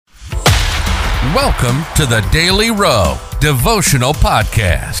Welcome to the Daily Row Devotional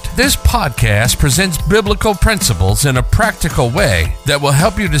Podcast. This podcast presents biblical principles in a practical way that will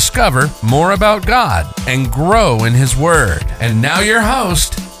help you discover more about God and grow in His Word. And now your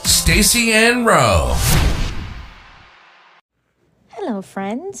host, Stacey Ann Rowe. Hello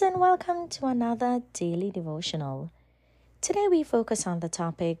friends, and welcome to another daily devotional. Today we focus on the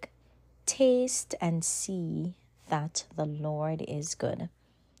topic, Taste and See that the Lord is good.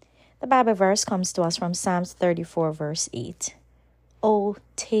 The Bible verse comes to us from Psalms 34 verse 8. Oh,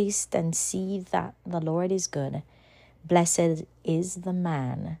 taste and see that the Lord is good. Blessed is the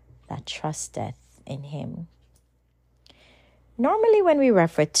man that trusteth in him. Normally when we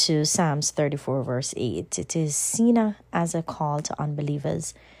refer to Psalms 34 verse 8, it is seen as a call to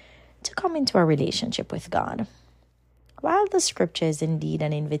unbelievers to come into a relationship with God. While the scripture is indeed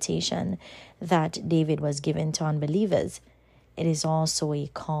an invitation that David was given to unbelievers, it is also a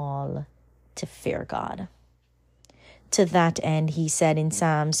call to fear God. To that end, he said in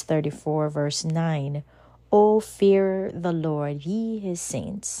Psalms 34 verse 9, "O fear the Lord, ye his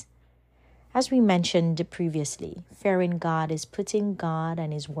saints." As we mentioned previously, fearing God is putting God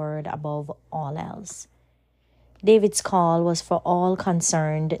and his word above all else. David's call was for all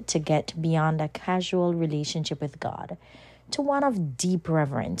concerned to get beyond a casual relationship with God to one of deep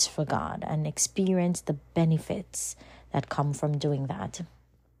reverence for God and experience the benefits that come from doing that.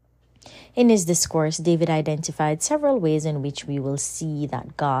 In his discourse, David identified several ways in which we will see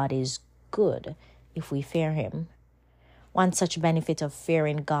that God is good if we fear him. One such benefit of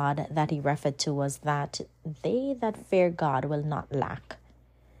fearing God that he referred to was that they that fear God will not lack.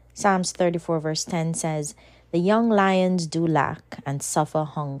 Psalms 34 verse 10 says, "The young lions do lack and suffer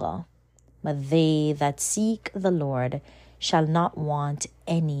hunger, but they that seek the Lord shall not want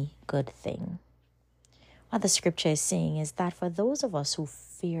any good thing." What the scripture is saying is that for those of us who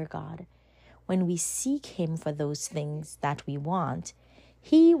fear God, when we seek him for those things that we want,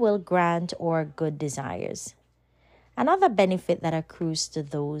 he will grant our good desires. Another benefit that accrues to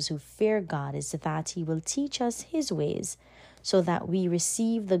those who fear God is that he will teach us his ways so that we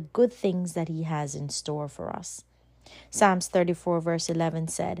receive the good things that he has in store for us. Psalms 34 verse 11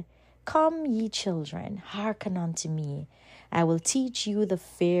 said, "Come, ye children, hearken unto me. I will teach you the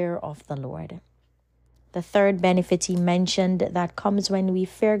fear of the Lord." The third benefit he mentioned that comes when we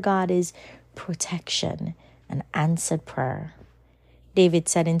fear God is protection and answered prayer. David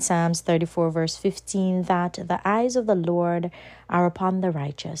said in Psalms 34 verse 15 that the eyes of the Lord are upon the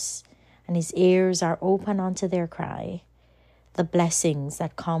righteous, and his ears are open unto their cry. The blessings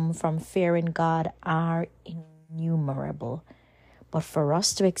that come from fearing God are innumerable, but for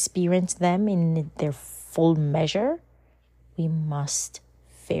us to experience them in their full measure, we must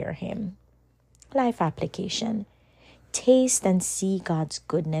fear him. Life application. Taste and see God's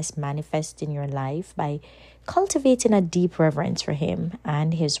goodness manifest in your life by cultivating a deep reverence for him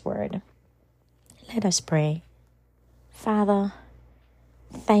and his word. Let us pray. Father,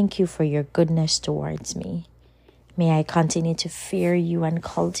 thank you for your goodness towards me. May I continue to fear you and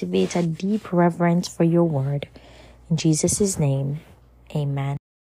cultivate a deep reverence for your word. In Jesus' name, amen.